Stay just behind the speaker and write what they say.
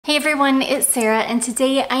Hey everyone, it's Sarah, and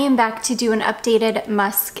today I am back to do an updated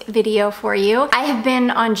Musk video for you. I have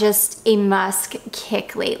been on just a Musk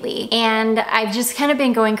kick lately, and I've just kind of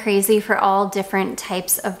been going crazy for all different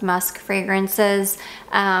types of Musk fragrances.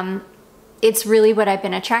 It's really what I've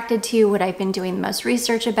been attracted to, what I've been doing the most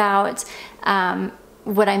research about.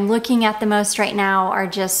 What I'm looking at the most right now are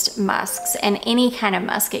just musks, and any kind of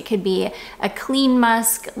musk. It could be a clean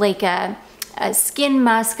musk, like a skin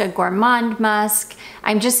musk, a gourmand musk.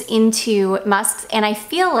 I'm just into musks, and I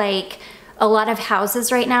feel like a lot of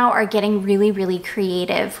houses right now are getting really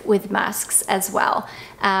creative with musks as well,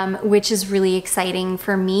 which is really exciting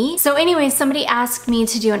for me. So anyway, somebody asked me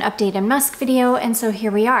to do an updated musk video, and so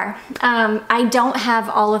here we are. I don't have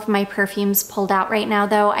all of my perfumes pulled out right now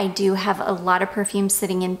though. I do have a lot of perfumes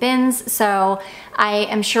sitting in bins, so I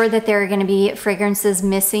am sure that there are gonna be fragrances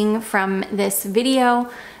missing from this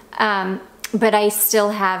video. But I still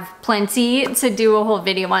have plenty to do a whole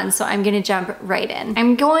video on, so I'm gonna jump right in.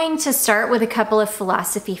 I'm going to start with a couple of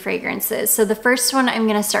philosophy fragrances. So the first one I'm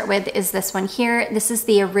gonna start with is this one here. This is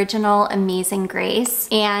the original Amazing Grace,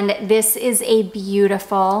 and this is a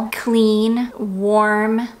beautiful, clean,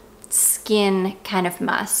 warm skin kind of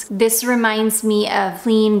musk. This reminds me of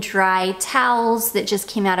clean, dry towels that just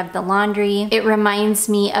came out of the laundry. It reminds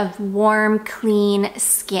me of warm, clean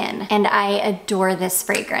skin, and I adore this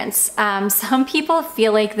fragrance. Some people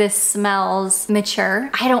feel like this smells mature.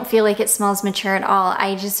 I don't feel like it smells mature at all.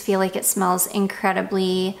 I just feel like it smells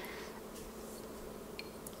incredibly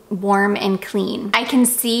warm and clean. I can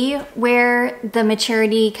see where the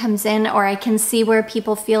maturity comes in, or I can see where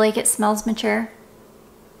people feel like it smells mature.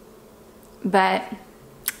 But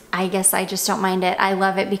I guess I just don't mind it. I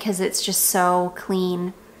love it because it's just so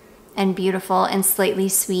clean and beautiful and slightly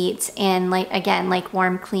sweet, and like, again, like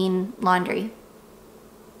warm, clean laundry,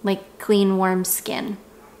 like clean, warm skin.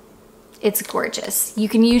 It's gorgeous. You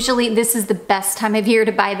can usually, this is the best time of year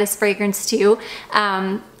to buy this fragrance too.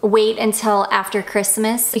 Wait until after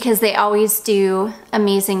Christmas, because they always do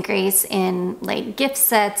Amazing Grace in like gift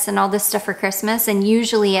sets and all this stuff for Christmas, and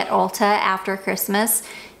usually at Ulta after Christmas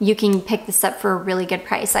you can pick this up for a really good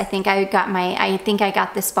price. I think I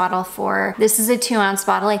got this bottle for, this is a 2-ounce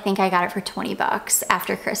bottle. I think I got it for 20 bucks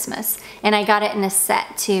after Christmas. And I got it in a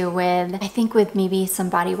set too with, I think with maybe some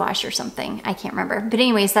body wash or something. I can't remember. But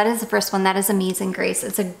anyways, that is the first one. That is Amazing Grace.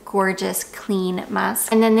 It's a gorgeous, clean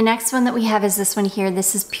musk. And then the next one that we have is this one here.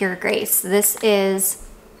 This is Pure Grace. This is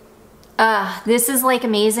like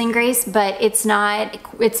Amazing Grace, but it's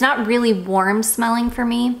not really warm smelling for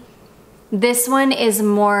me. This one is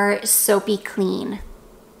more soapy clean.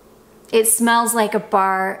 It smells like a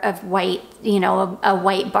bar of white, you know, a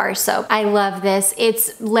white bar soap. I love this.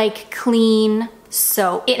 It's like clean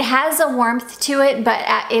soap. It has a warmth to it, but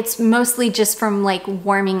it's mostly just from like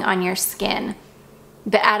warming on your skin.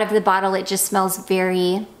 But out of the bottle, it just smells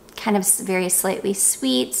very slightly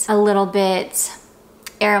sweet, a little bit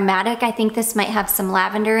aromatic. I think this might have some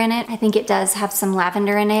lavender in it. I think it does have some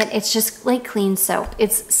lavender in it. It's just like clean soap.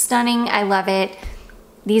 It's stunning. I love it.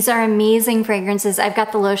 These are amazing fragrances. I've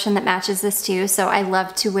got the lotion that matches this too, so I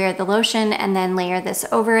love to wear the lotion and then layer this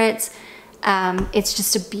over it. It's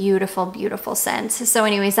just a beautiful, beautiful scent. So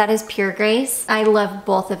anyways, that is Pure Grace. I love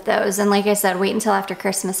both of those. And like I said, wait until after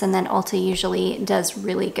Christmas, and then Ulta usually does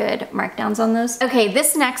really good markdowns on those. Okay,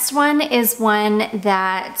 this next one is one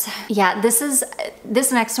that, yeah,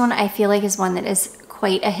 this next one I feel like is one that is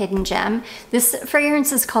quite a hidden gem. This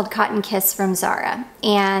fragrance is called Cotton Kiss from Zara.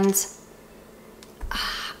 And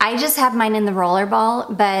I just have mine in the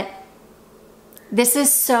rollerball, but this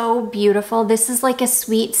is so beautiful. This is like a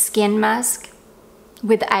sweet skin musk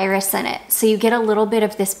with iris in it. So you get a little bit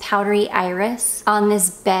of this powdery iris on this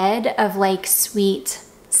bed of like sweet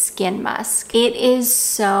skin musk. It is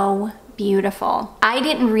so beautiful. I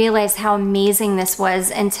didn't realize how amazing this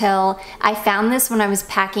was until I found this when I was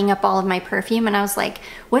packing up all of my perfume, and I was like,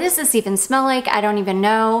 what does this even smell like? I don't even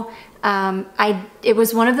know. It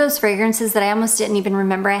was one of those fragrances that I almost didn't even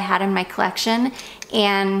remember I had in my collection,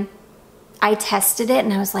 and I tested it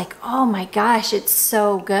and I was like, oh my gosh, it's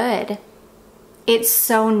so good. It's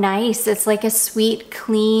so nice. It's like a sweet,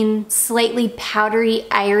 clean, slightly powdery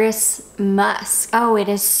iris musk. Oh, it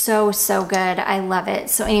is so, so good. I love it.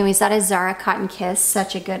 So anyways, that is Zara Cotton Kiss.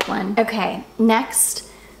 Such a good one. Okay, next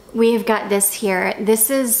we've got this here. This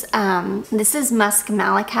is Musk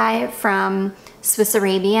Malachi from Swiss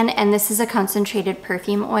Arabian, and this is a concentrated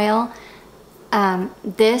perfume oil.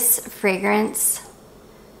 This fragrance,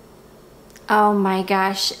 oh my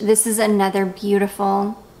gosh, this is another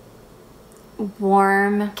beautiful,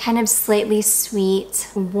 warm, kind of slightly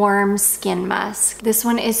sweet, warm skin musk. This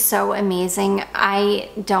one is so amazing. I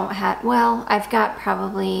don't have, well, I've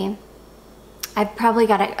probably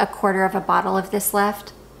got a quarter of a bottle of this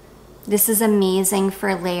left. This is amazing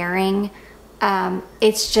for layering.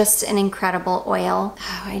 It's just an incredible oil.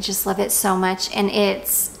 Oh, I just love it so much. And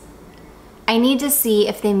I need to see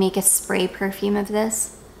if they make a spray perfume of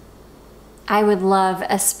this. I would love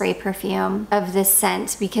a spray perfume of this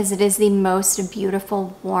scent because it is the most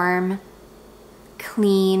beautiful, warm,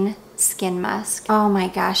 clean skin musk. Oh my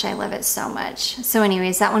gosh, I love it so much. So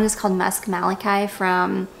anyways, that one is called Musk Malachi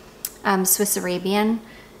from Swiss Arabian.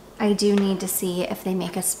 I do need to see if they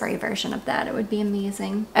make a spray version of that. It would be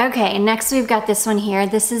amazing. Okay, next we've got this one here.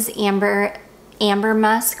 This is Amber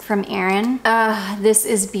Musk from Erin. This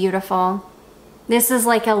is beautiful. This is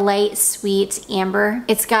like a light, sweet amber.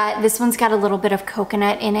 This one's got a little bit of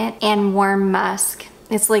coconut in it and warm musk.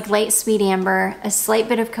 It's like light, sweet amber, a slight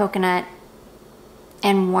bit of coconut,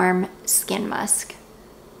 and warm skin musk.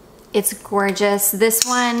 It's gorgeous. This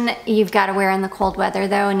one you've got to wear in the cold weather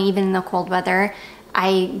though, and even in the cold weather,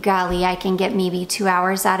 golly, I can get maybe 2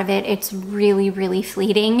 hours out of it. It's really, really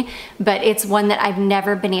fleeting, but it's one that I've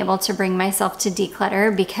never been able to bring myself to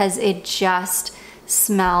declutter because it just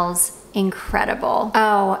smells incredible.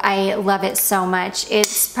 Oh, I love it so much.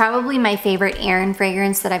 It's probably my favorite Erin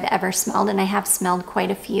fragrance that I've ever smelled, and I have smelled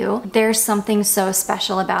quite a few. There's something so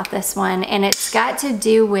special about this one, and it's got to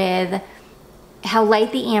do with how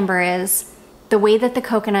light the amber is, the way that the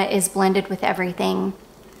coconut is blended with everything,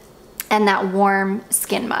 and that warm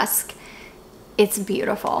skin musk. It's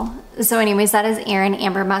beautiful. So anyways, that is Erin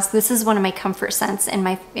Amber Musk. This is one of my comfort scents in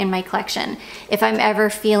my collection. If I'm ever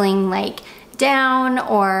feeling like down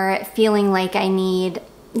or feeling like I need,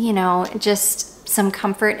 you know, just some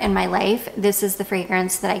comfort in my life, this is the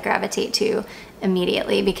fragrance that I gravitate to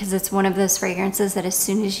immediately because it's one of those fragrances that as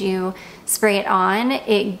soon as you spray it on,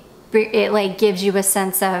 it like gives you a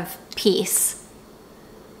sense of peace.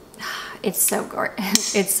 It's so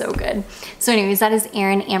gorgeous. It's so good. So anyways, that is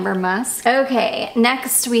Erin Amber Musk. Okay,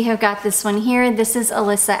 next we have got this one here. This is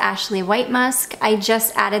Alyssa Ashley White Musk. I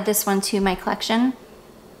just added this one to my collection.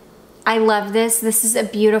 I love this. This is a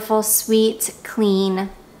beautiful, sweet, clean,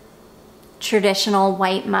 traditional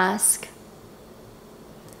white musk.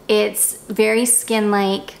 It's very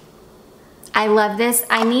skin-like. I love this.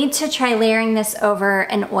 I need to try layering this over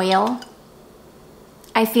an oil.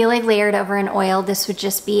 I feel like layered over an oil, this would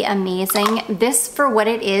just be amazing. This, for what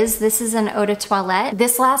it is, this is an eau de toilette.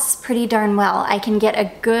 This lasts pretty darn well. I can get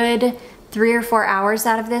a good 3 or 4 hours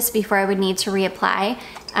out of this before I would need to reapply.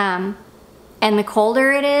 And the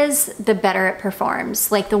colder it is, the better it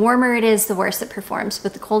performs. Like the warmer it is, the worse it performs.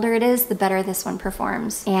 But the colder it is, the better this one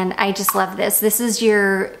performs. And I just love this. This is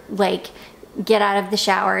your, like, get out of the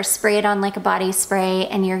shower, spray it on like a body spray,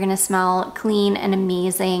 and you're gonna smell clean and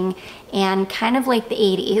amazing and kind of like the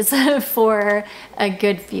 80s for a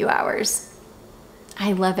good few hours.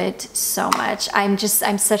 I love it so much. I'm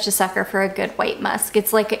such a sucker for a good white musk.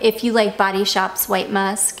 It's like if you like Body Shop's white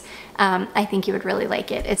musk, I think you would really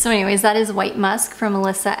like it. So anyways, that is White Musk from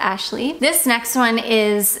Alyssa Ashley. This next one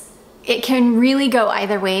is, it can really go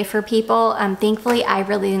either way for people. Thankfully, I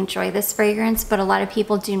really enjoy this fragrance, but a lot of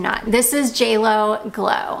people do not. This is JLo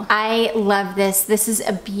Glow. I love this. This is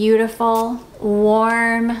a beautiful,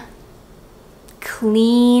 warm,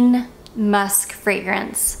 clean musk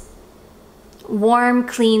fragrance. Warm,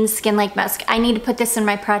 clean, skin-like musk. I need to put this in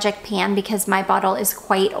my project pan because my bottle is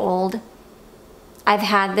quite old. I've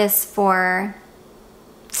had this for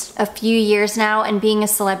a few years now, and being a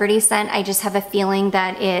celebrity scent, I just have a feeling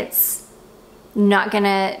that it's not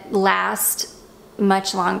gonna last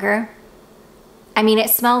much longer. I mean, it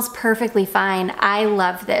smells perfectly fine. I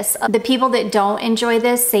love this. The people that don't enjoy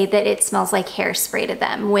this say that it smells like hairspray to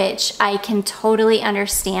them, which I can totally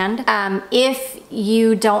understand. If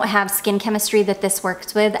you don't have skin chemistry that this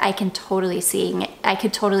works with, I could totally see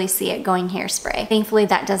it going hairspray. Thankfully,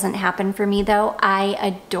 that doesn't happen for me though. I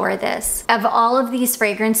adore this. Of all of these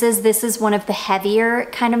fragrances, this is one of the heavier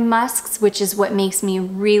kind of musks, which is what makes me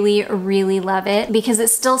really, really love it because it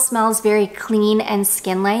still smells very clean and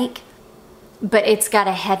skin-like, but it's got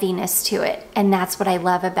a heaviness to it, and that's what I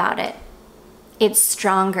love about it. It's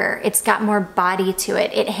stronger, it's got more body to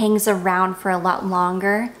it, it hangs around for a lot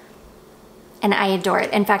longer, and I adore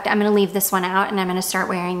it. In fact, I'm gonna leave this one out and I'm gonna start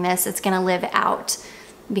wearing this. It's gonna live out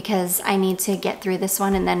because I need to get through this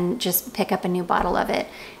one and then just pick up a new bottle of it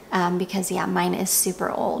because yeah, mine is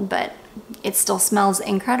super old, but it still smells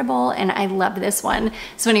incredible and I love this one.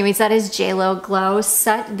 So anyways, that is JLo Glow.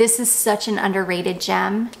 This is such an underrated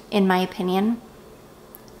gem in my opinion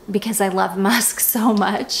because I love musk so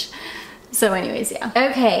much. So anyways, yeah.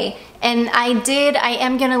 Okay, and I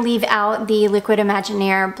am gonna leave out the Liquid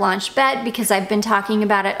Imaginaire Blanche Bête because I've been talking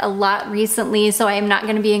about it a lot recently, so I am not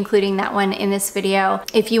gonna be including that one in this video.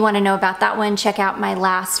 If you wanna know about that one, check out my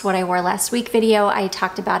last What I Wore Last Week video. I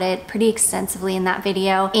talked about it pretty extensively in that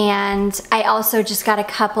video. And I also just got a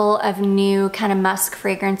couple of new kind of musk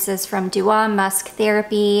fragrances from Dua, Musk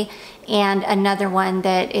Therapy, and another one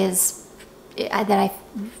that I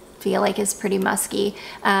feel like is pretty musky,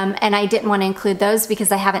 and I didn't want to include those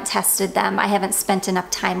because I haven't tested them. I haven't spent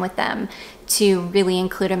enough time with them to really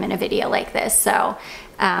include them in a video like this. So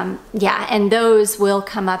yeah, and those will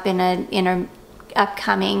come up in a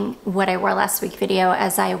upcoming What I Wore Last Week video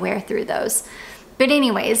as I wear through those. But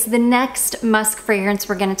anyways, the next musk fragrance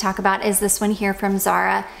we're going to talk about is this one here from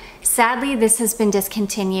Zara. Sadly, this has been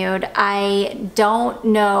discontinued. I don't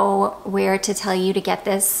know where to tell you to get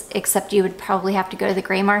this, except you would probably have to go to the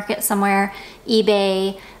gray market somewhere,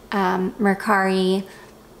 eBay, Mercari,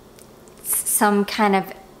 somewhere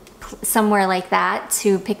like that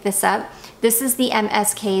to pick this up. This is the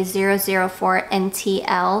MSK 004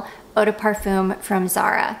 NTL Eau de Parfum from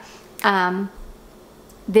Zara.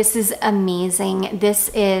 This is amazing.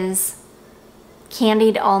 This is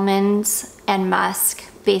candied almonds and musk,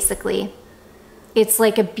 basically. It's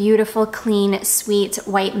like a beautiful, clean, sweet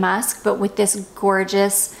white musk, but with this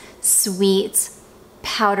gorgeous, sweet,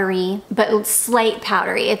 powdery, but slight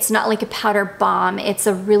powdery. It's not like a powder bomb. It's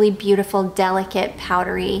a really beautiful, delicate,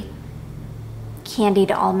 powdery,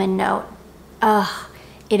 candied almond note. Ugh,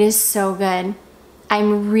 it is so good.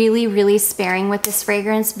 I'm really, really sparing with this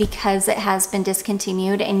fragrance because it has been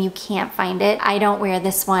discontinued and you can't find it. I don't wear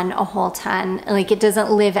this one a whole ton. Like, it doesn't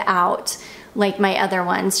live out like my other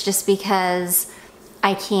ones just because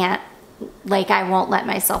I can't, like, I won't let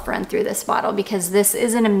myself run through this bottle because this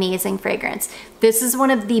is an amazing fragrance. This is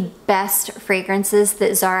one of the best fragrances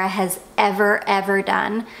that Zara has ever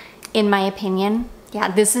done, in my opinion. Yeah,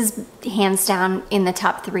 this is hands down in the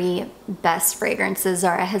top 3 best fragrances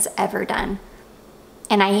Zara has ever done.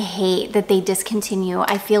 And I hate that they discontinue.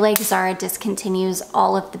 I feel like Zara discontinues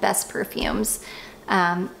all of the best perfumes.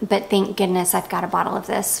 But thank goodness I've got a bottle of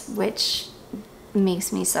this, which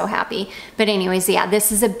makes me so happy. But anyways, yeah,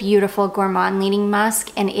 this is a beautiful gourmand leading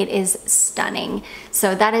musk and it is stunning.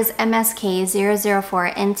 So that is MSK 004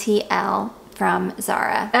 NTL from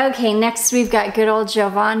Zara. Okay, next we've got good old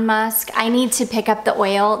Jovan musk. I need to pick up the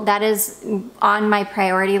oil. That is on my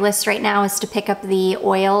priority list right now, is to pick up the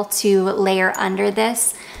oil to layer under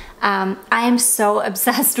this. I am so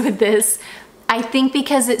obsessed with this. I think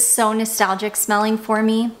because it's so nostalgic smelling for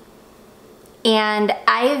me. And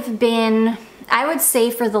I would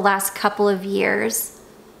say for the last couple of years,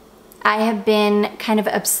 I have been kind of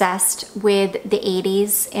obsessed with the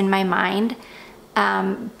 80s in my mind.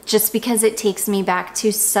 Just because it takes me back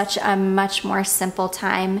to such a much more simple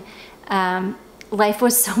time. Life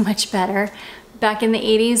was so much better back in the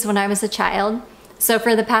 80s when I was a child. So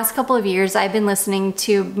for the past couple of years, I've been listening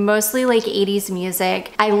to mostly like 80s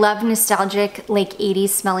music. I love nostalgic, like 80s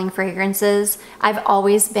smelling fragrances. I've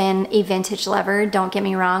always been a vintage lover, don't get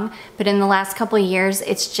me wrong, but in the last couple of years,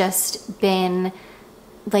 it's just been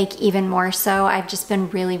like even more so. I've just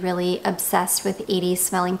been really, really obsessed with 80s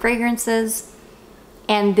smelling fragrances.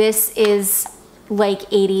 And this is like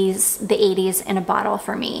the 80s in a bottle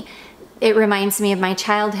for me. It reminds me of my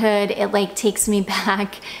childhood. It like takes me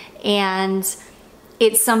back, and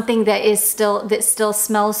it's something that still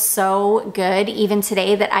smells so good even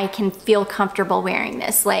today that I can feel comfortable wearing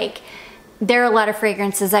this. Like, there are a lot of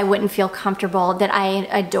fragrances I wouldn't feel comfortable, that I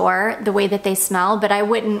adore the way that they smell, but I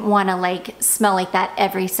wouldn't want to like smell like that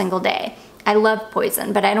every single day. I love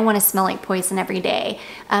Poison, but I don't want to smell like Poison every day.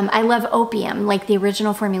 I love Opium, like the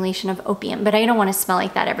original formulation of Opium, but I don't want to smell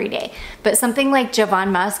like that every day. But something like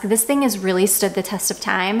Jovan Musk, this thing has really stood the test of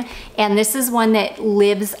time, and this is one that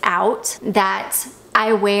lives out, that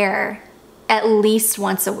I wear at least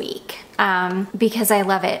once a week because I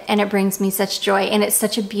love it and it brings me such joy, and it's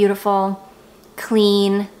such a beautiful,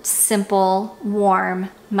 clean, simple, warm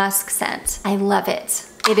musk scent. I love it.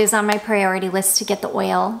 It is on my priority list to get the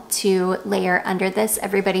oil to layer under this.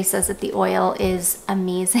 Everybody says that the oil is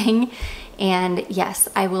amazing, and yes,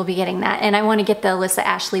 I will be getting that. And I want to get the Alyssa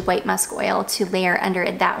Ashley White Musk Oil to layer under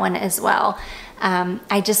that one as well.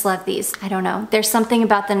 I just love these. I don't know. There's something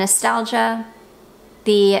about the nostalgia,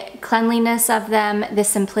 the cleanliness of them, the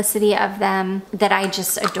simplicity of them that I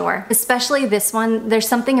just adore. Especially this one. There's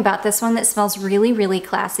something about this one that smells really, really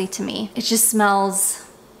classy to me. It just smells,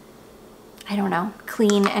 I don't know,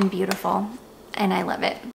 clean and beautiful, and I love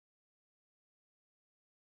it.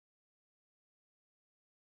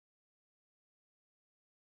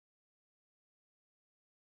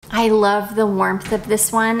 I love the warmth of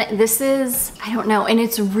this one. This is, I don't know, and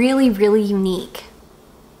it's really, really unique.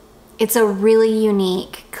 It's a really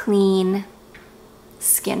unique, clean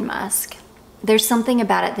skin musk. There's something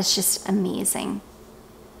about it that's just amazing.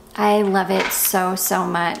 I love it so, so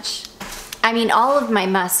much. I mean, all of my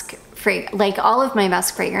musk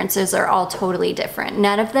fragrances are all totally different.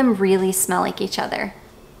 None of them really smell like each other.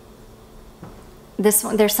 This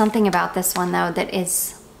one, there's something about this one though that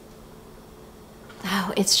is,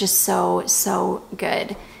 oh, it's just so, so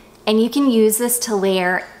good. And you can use this to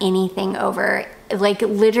layer anything over, like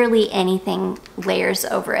literally anything layers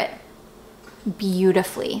over it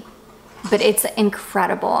beautifully. But it's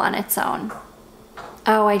incredible on its own.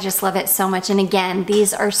 Oh, I just love it so much. And again,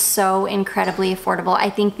 these are so incredibly affordable.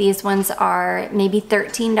 I think these ones are maybe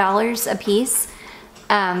 $13 a piece.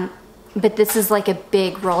 But this is like a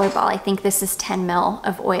big rollerball. I think this is 10 mil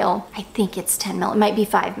of oil. I think it's 10 mil. It might be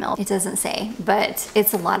 5 mil. It doesn't say, but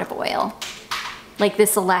it's a lot of oil. Like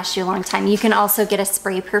this will last you a long time. You can also get a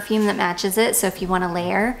spray perfume that matches it. So if you want to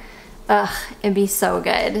layer, ugh, it'd be so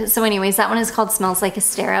good. So anyways, that one is called Smells Like a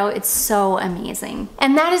Stero. It's so amazing.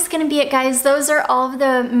 And that is gonna be it, guys. Those are all of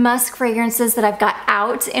the musk fragrances that I've got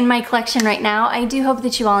out in my collection right now. I do hope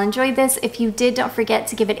that you all enjoyed this. If you did, don't forget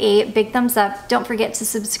to give it a big thumbs up. Don't forget to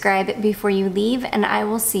subscribe before you leave, and I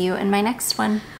will see you in my next one.